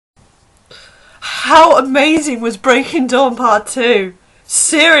how amazing was Breaking Dawn Part 2?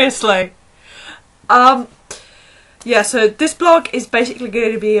 Seriously. Yeah, so this blog is basically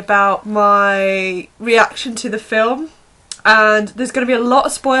going to be about my reaction to the film, and there's going to be a lot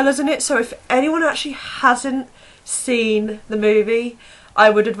of spoilers in it, so if anyone actually hasn't seen the movie,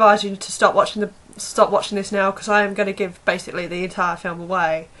 I would advise you to stop watching this now, because I am going to give basically the entire film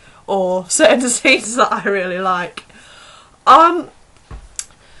away, or certain scenes that I really like.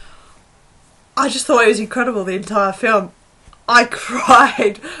 I just thought it was incredible, the entire film. I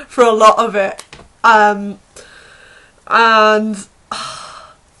cried for a lot of it. And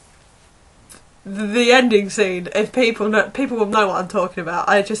the ending scene, if people will know what I'm talking about.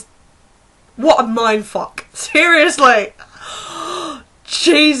 What a mindfuck. Seriously.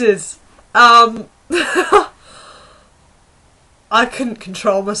 Jesus. I couldn't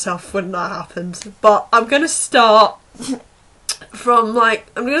control myself when that happened. But I'm gonna start from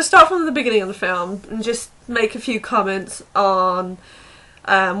the beginning of the film and just make a few comments on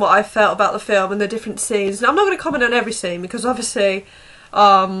what I felt about the film and the different scenes. Now, I'm not going to comment on every scene because obviously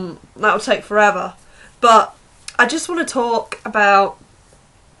that would take forever, but I just want to talk about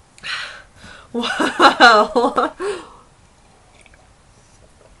I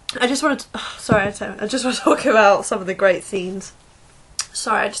just want to talk about some of the great scenes.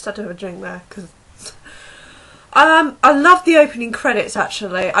 Sorry, I just had to have a drink there because I love the opening credits.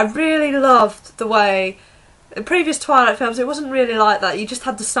 Actually, I really loved the way in previous Twilight films it wasn't really like that. You just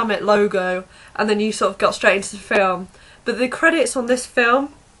had the Summit logo and then you sort of got straight into the film. But the credits on this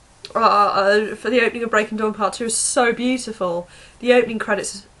film for the opening of Breaking Dawn Part 2 is so beautiful. The opening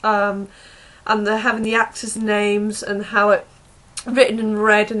credits and they're having the actors' names and how it written in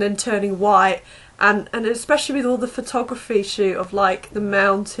red and then turning white, and especially with all the photography shoot of like the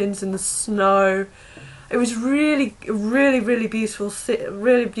mountains and the snow. It was really beautiful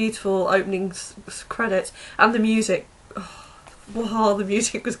opening credits, and the music. Oh, wow, the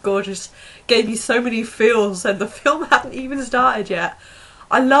music was gorgeous. Gave me so many feels, and the film hadn't even started yet.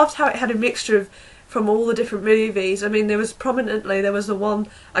 I loved how it had a mixture from all the different movies. I mean, there was the one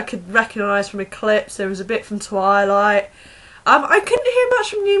I could recognise from Eclipse. There was a bit from Twilight. I couldn't hear much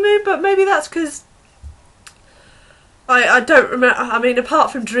from New Moon, but maybe that's because I don't remember. I mean,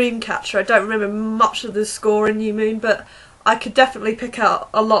 apart from Dreamcatcher, I don't remember much of the score in New Moon, but I could definitely pick out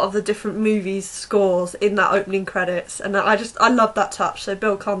a lot of the different movies' scores in that opening credits, and I loved that touch. So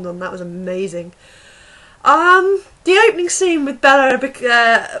Bill Condon, that was amazing. The opening scene with Bella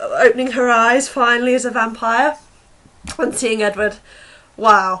opening her eyes finally as a vampire and seeing Edward.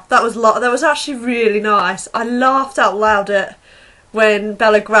 Wow, that was actually really nice. I laughed out loud at when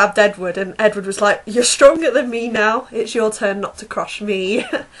Bella grabbed Edward and Edward was like, "You're stronger than me now. It's your turn not to crush me."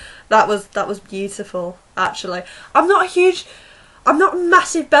 that was beautiful. Actually, I'm not a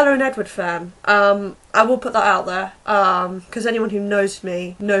massive Bella and Edward fan. I will put that out there because anyone who knows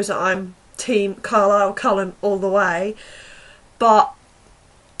me knows that I'm Team Carlisle Cullen all the way. But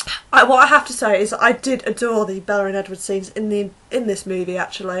what I have to say is I did adore the Bella and Edward scenes in this movie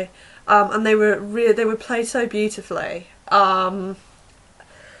actually, and they were played so beautifully.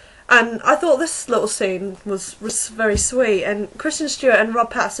 And I thought this little scene was very sweet, and Kristen Stewart and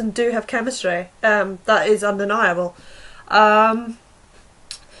Rob Pattinson do have chemistry. That is undeniable. So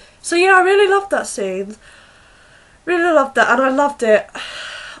yeah, I really loved that scene. Really loved that, and I loved it.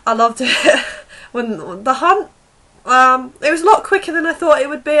 When the hunt. It was a lot quicker than I thought it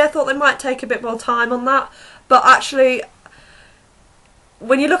would be. I thought they might take a bit more time on that, but actually,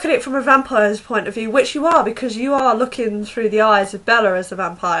 when you look at it from a vampire's point of view, which you are because you are looking through the eyes of Bella as a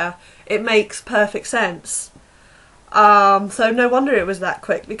vampire, it makes perfect sense. So no wonder it was that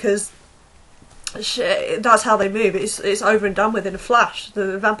quick, because that's how they move. It's over and done with in a flash.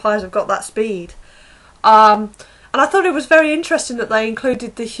 The vampires have got that speed. And I thought it was very interesting that they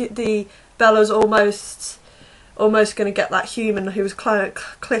included the Bella's almost going to get that human who was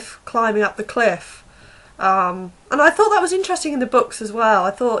climbing up the cliff. And I thought that was interesting in the books as well.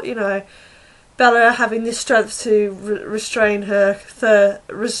 I thought, you know, Bella having the strength to restrain her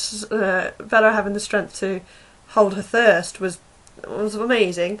Bella having the strength to hold her thirst was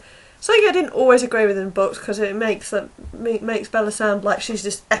amazing. Something I didn't always agree with in the books, because it makes Bella sound like she's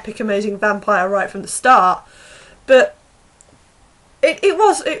this epic, amazing vampire right from the start. But I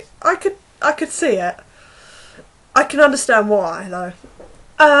could see it. I can understand why though.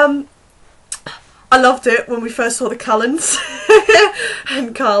 I loved it when we first saw the Cullens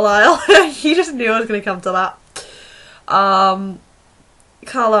and Carlisle. You just knew I was going to come to that.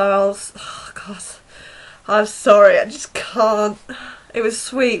 Carlisle's... Oh God. I'm sorry, I just can't. It was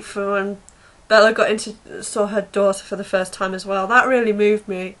sweet for when Bella saw her daughter for the first time as well. That really moved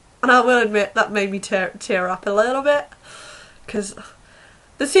me. and I will admit that made me tear up a little bit, because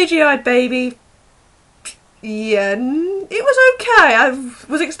the CGI baby, yeah, it was okay. I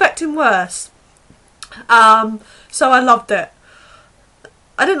was expecting worse. So I loved it.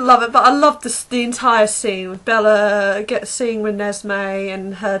 I didn't love it, but I loved the entire scene with Bella seeing Renesmee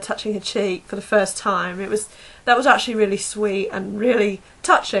and her touching her cheek for the first time. That was actually really sweet and really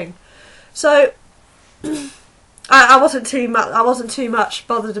touching. So I wasn't too much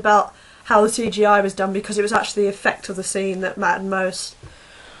bothered about how the CGI was done, because it was actually the effect of the scene that mattered most.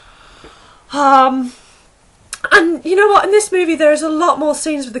 And you know what? In this movie, there is a lot more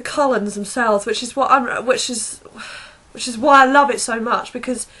scenes with the Cullens themselves, which is why I love it so much.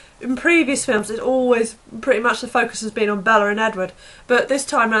 Because in previous films, it's always pretty much the focus has been on Bella and Edward, but this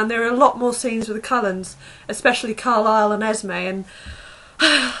time around, there are a lot more scenes with the Cullens, especially Carlisle and Esme, and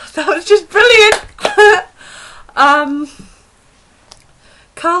that was just brilliant.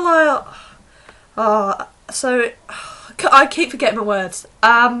 Carlisle. So I keep forgetting my words.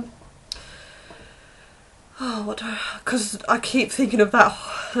 Because I keep thinking of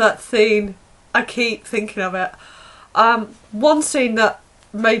that scene. I keep thinking of it. One scene that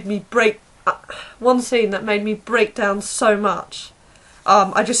made me break down so much.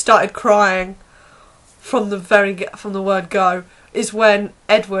 I just started crying from the word go. Is when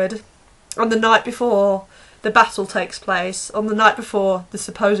Edward, on the night before the battle takes place, on the night before the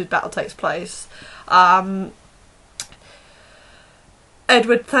supposed battle takes place,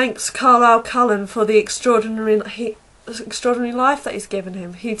 Edward thanks Carlisle Cullen for the extraordinary life that he's given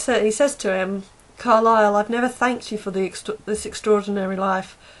him. He says to him, "Carlisle, I've never thanked you for this extraordinary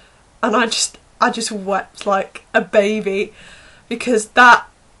life," and I just wept like a baby, because that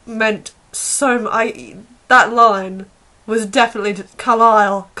meant so much. That line was definitely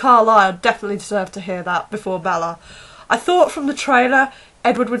Carlisle definitely deserved to hear that before Bella. I thought from the trailer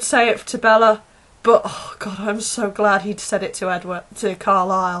Edward would say it to Bella, but oh god, I'm so glad he'd said it to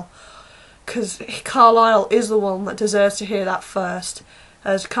Carlisle, because Carlisle is the one that deserves to hear that first,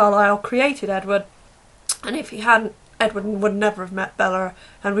 as Carlisle created Edward, and if he hadn't, Edward would never have met Bella,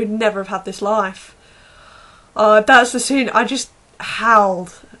 and we'd never have had this life. That's the scene. I just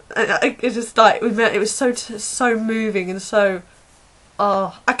howled. It's just like it was so moving and so.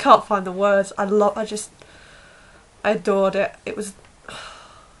 I can't find the words. I adored it. It was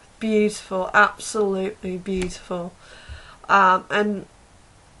beautiful, absolutely beautiful. And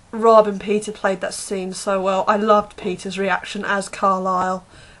Rob and Peter played that scene so well. I loved Peter's reaction as Carlisle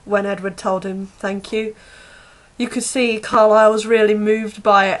when Edward told him thank you. You could see Carlisle was really moved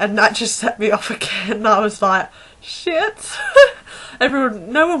by it, and that just set me off again. I was like, shit.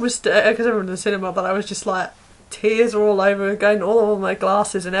 No one was because everyone in the cinema, but I was just like, tears were all over, going all over my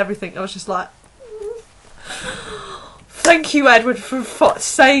glasses and everything. I was just like, thank you, Edward, for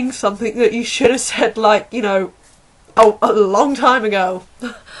saying something that you should have said, like, you know, a long time ago.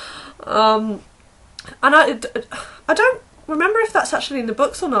 And I don't remember if that's actually in the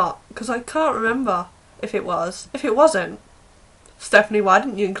books or not, because I can't remember if it was. If it wasn't, Stephanie, why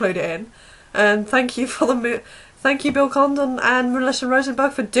didn't you include it in? And thank you thank you, Bill Condon and Melissa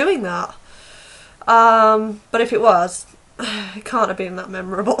Rosenberg, for doing that. But if it was, it can't have been that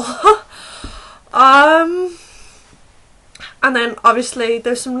memorable. And then obviously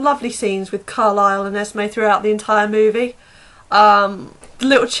there's some lovely scenes with Carlisle and Esme throughout the entire movie. The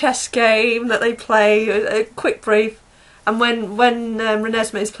little chess game that they play, a quick brief, and when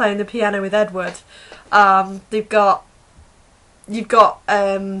Renesmee is playing the piano with Edward, you've got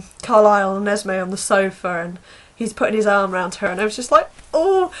Carlisle and Esme on the sofa, and he's putting his arm around her, and I was just like,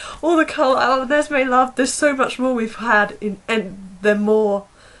 oh, all the Carlisle and Esme love. There's so much more we've had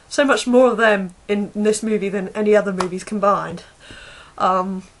so much more of them in this movie than any other movies combined.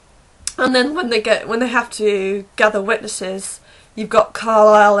 And then when they have to gather witnesses, you've got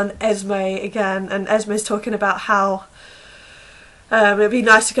Carlisle and Esme again, and Esme's talking about how it'd be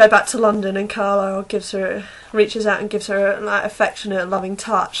nice to go back to London, and Carlisle reaches out and gives her an affectionate, loving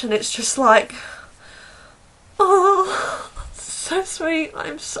touch, and it's just like, oh, so sweet.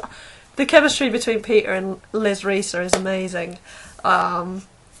 The chemistry between Peter and Liz Reeser is amazing.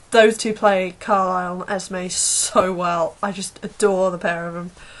 Those two play Carlisle and Esme so well. I just adore the pair of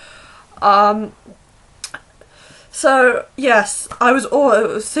them. So yes, I was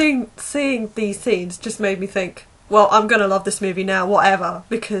seeing these scenes just made me think, well, I'm gonna love this movie now, whatever,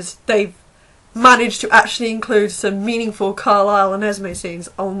 because they've managed to actually include some meaningful Carlisle and Esme scenes.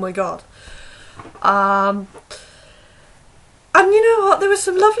 Oh my god. And you know what, there were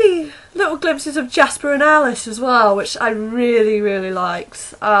some lovely little glimpses of Jasper and Alice as well, which I really, really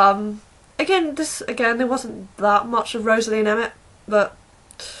liked. Again, there wasn't that much of Rosalie and Emmett, but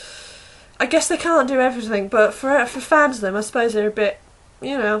I guess they can't do everything, but for fans of them, I suppose they're a bit,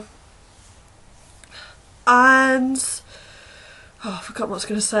 you know. And oh, I forgot what I was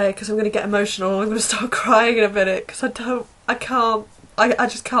going to say because I'm going to get emotional. I'm going to start crying in a minute because I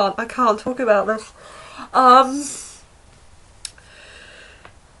just can't talk about this.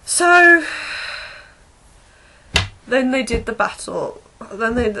 So then they did the battle.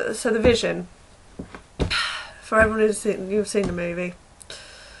 So the vision. For everyone you've seen the movie.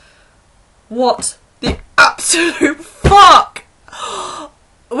 What the absolute fuck!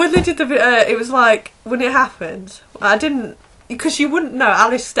 When they did it was like, when it happened, I didn't, because you wouldn't know,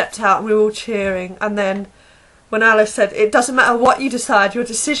 Alice stepped out and we were all cheering, and then when Alice said, it doesn't matter what you decide, your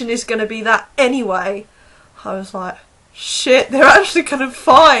decision is going to be that anyway, I was like, shit, they're actually going to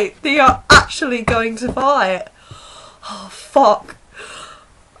fight! They are actually going to fight! Oh, fuck.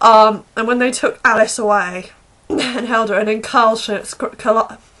 And when they took Alice away and held her, and then Carl fuck,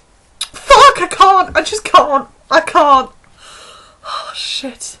 I can't. Oh,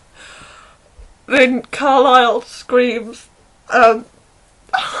 shit. Then Carlisle screams,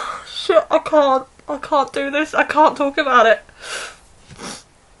 shit, I can't do this, I can't talk about it.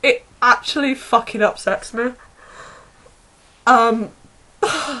 It actually fucking upsets me.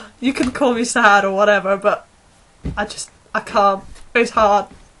 You can call me sad or whatever, but I can't. It's hard.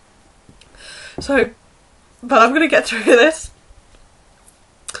 So, but I'm gonna get through this.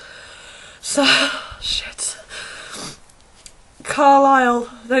 So, shit. Carlisle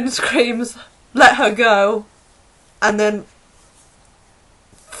then screams, let her go, and then,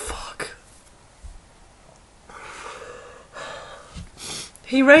 fuck.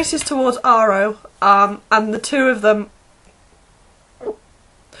 He races towards Aro, and the two of them,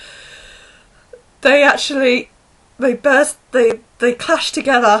 they clash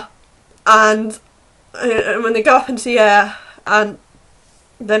together, and when they go up into the air, and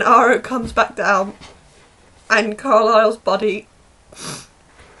then Aro comes back down, and Carlisle's body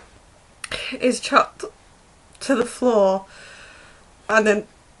is chucked to the floor, and then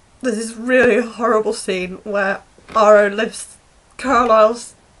there's this really horrible scene where Aro lifts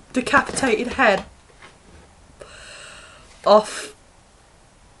Carlisle's decapitated head up.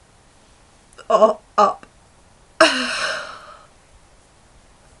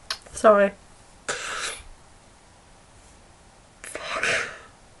 Sorry.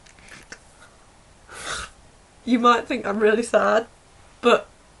 You might think I'm really sad, but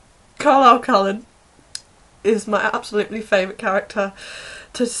Carlisle Cullen is my absolutely favourite character.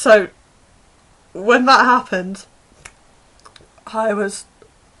 So when that happened, I was,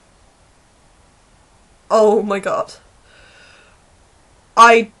 oh my god,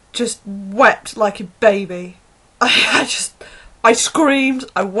 I just wept like a baby. I screamed,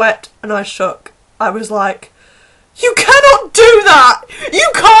 I wept, and I shook. I was like, you cannot do that!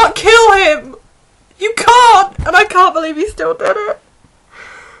 You can't kill him! You can't! And I can't believe he still did it.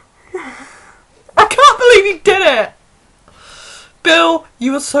 I can't believe he did it! Bill,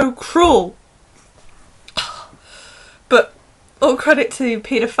 you are so cruel. But all credit to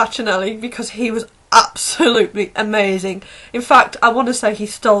Peter Facinelli, because he was absolutely amazing. In fact, I want to say he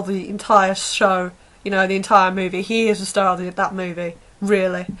stole the entire show, you know, the entire movie. He is the star of that movie,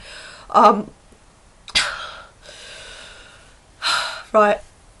 really. Right.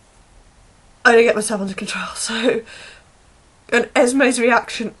 I need to get myself under control, so... And Esme's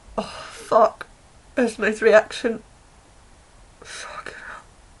reaction... Oh, fuck. Esme's reaction... Fuck.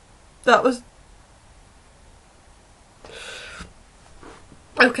 That was...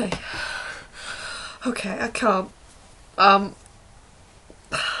 Okay. Okay, I can't.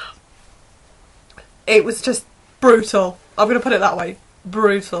 It was just brutal. I'm gonna put it that way.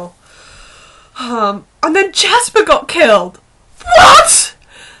 Brutal. And then Jasper got killed! What?!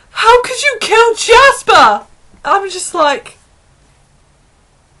 How could you kill Jasper?! I'm just like...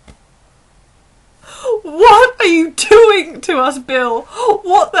 What are you doing to us, Bill?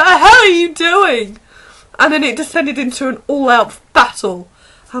 What the hell are you doing? And then it descended into an all-out battle.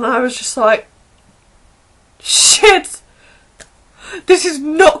 And I was just like... Shit! This is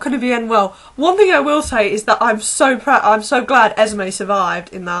not going to end well. One thing I will say is that I'm so glad Esme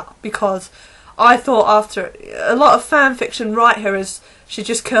survived in that, because I thought after a lot of fan fiction write her as she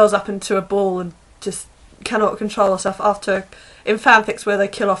just curls up into a ball and just cannot control herself after in fanfics where they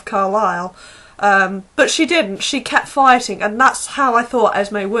kill off Carlisle. But she didn't. She kept fighting, and that's how I thought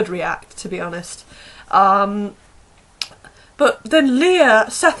Esme would react, to be honest. But then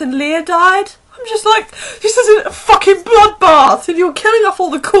Seth and Leah died. I'm just like, this isn't a fucking bloodbath, and you're killing off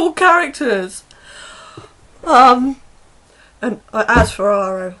all the cool characters. And as for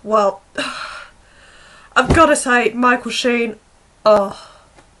Aro, well, I've got to say, Michael Sheen, oh,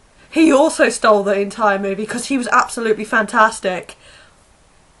 he also stole the entire movie because he was absolutely fantastic.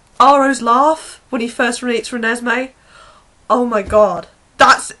 Aro's laugh when he first meets Renesmee, oh my god,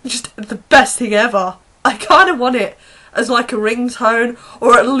 that's just the best thing ever. I kind of want it as like a ringtone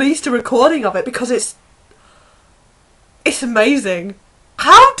or at least a recording of it because it's amazing.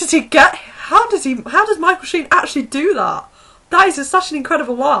 How does Michael Sheen actually do that? That is such an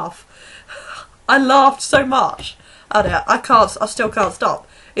incredible laugh. I laughed so much at it. I still can't stop.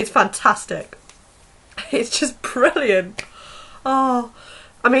 It's fantastic. It's just brilliant. Oh,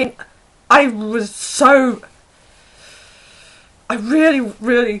 I mean, I really,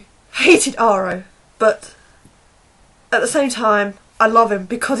 really hated Aro, but at the same time, I love him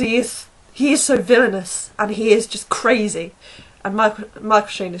because he is so villainous and he is just crazy. And Michael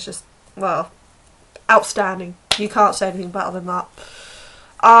Sheen is just, well, outstanding. You can't say anything better than that.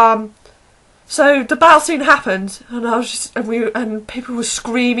 So the battle scene happened, and I was just, and people were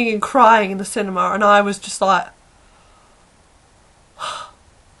screaming and crying in the cinema, and I was just like,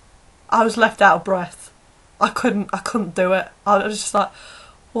 I was left out of breath. I couldn't do it. I was just like,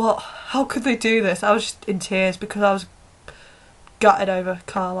 what? How could they do this? I was just in tears because I was gutted over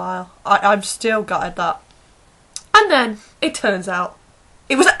Carlisle. I'm still gutted that. And then it turns out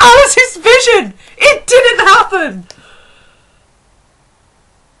it was Alice's vision. It didn't happen.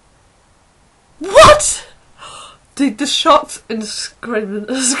 What? The shocked and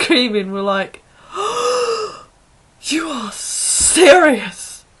screaming were like, you are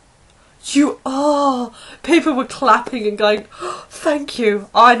serious? You are. People were clapping and going, thank you.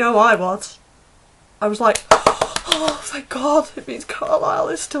 I know I was. I was like, oh, thank God, it means Carlisle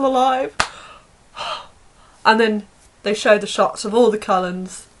is still alive. And then they showed the shots of all the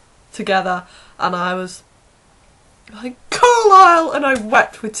Cullens together, and I was like, Carlisle! And I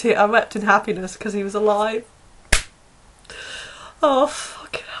wept with tears. I wept in happiness because he was alive. Oh,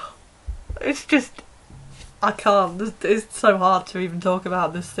 fucking hell. It's just, I can't. It's so hard to even talk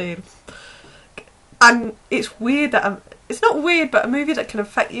about this scene. And it's weird that, it's not weird, but a movie that can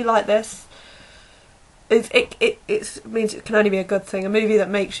affect you like this, it means it can only be a good thing. A movie that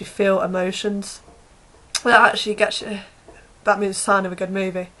makes you feel emotions, that actually gets you, that means a sign of a good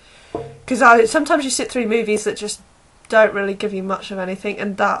movie. Because sometimes you sit through movies that just don't really give you much of anything,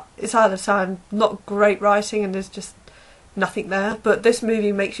 and that is either time not great writing and there's just nothing there, but this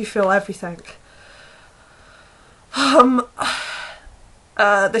movie makes you feel everything.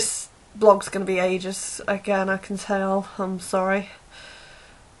 This blog's gonna be ages again, I can tell. I'm sorry.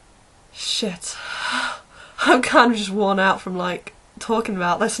 Shit. I'm kind of just worn out from like talking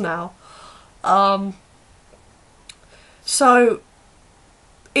about this now. So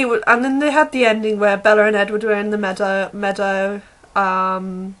it would, and then they had the ending where Bella and Edward were in the meadow,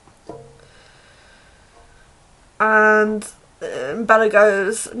 and Bella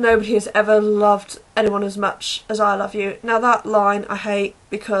goes, nobody has ever loved anyone as much as I love you. Now that line I hate,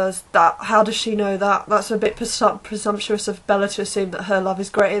 because how does she know that? That's a bit presumptuous of Bella to assume that her love is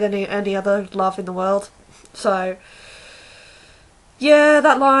greater than any other love in the world. So yeah,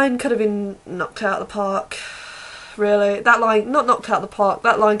 that line could have been knocked out of the park. Really, that line, not knocked out of the park,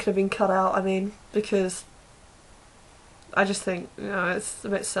 that line could have been cut out, I mean, because I just think, you know, it's a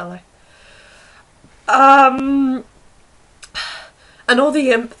bit silly. And all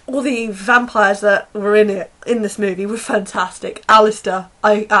the vampires that were in this movie were fantastic. Alistair,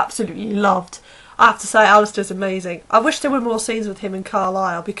 I absolutely loved. I have to say, Alistair's amazing. I wish there were more scenes with him and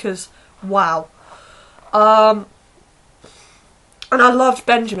Carlisle because, wow. And I loved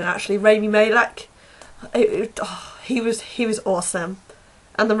Benjamin, actually, Rami Malek. He was awesome.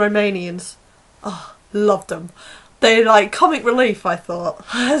 And the Romanians, loved them. They like comic relief, I thought.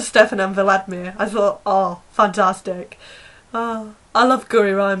 Stefan and Vladimir, I thought, oh, fantastic. I love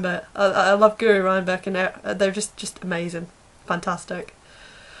Guri Reinbeck. I love Guri Reinbeck, and they're just amazing, fantastic.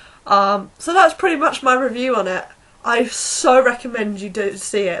 So that's pretty much my review on it. I so recommend you do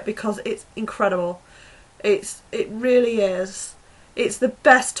see it because it's incredible. It really is. It's the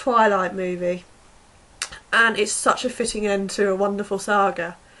best Twilight movie, and it's such a fitting end to a wonderful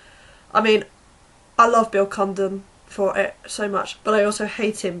saga. I mean, I love Bill Condon for it so much, but I also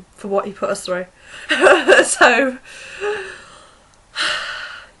hate him for what he put us through. So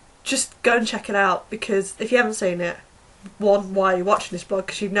just go and check it out, because if you haven't seen it, one, why are you watching this blog?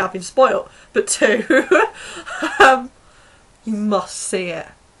 Because you've now been spoilt. But two, you must see it.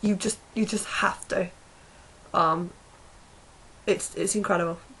 You just have to. It's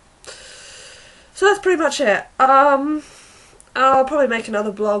incredible. So that's pretty much it. I'll probably make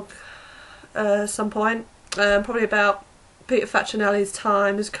another blog at some point, probably about Peter Facinelli's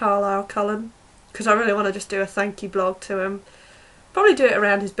time as Carlisle Cullen, because I really want to just do a thank you blog to him. Probably do it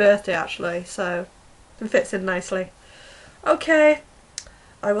around his birthday actually, so it fits in nicely. Okay,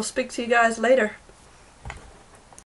 I will speak to you guys later.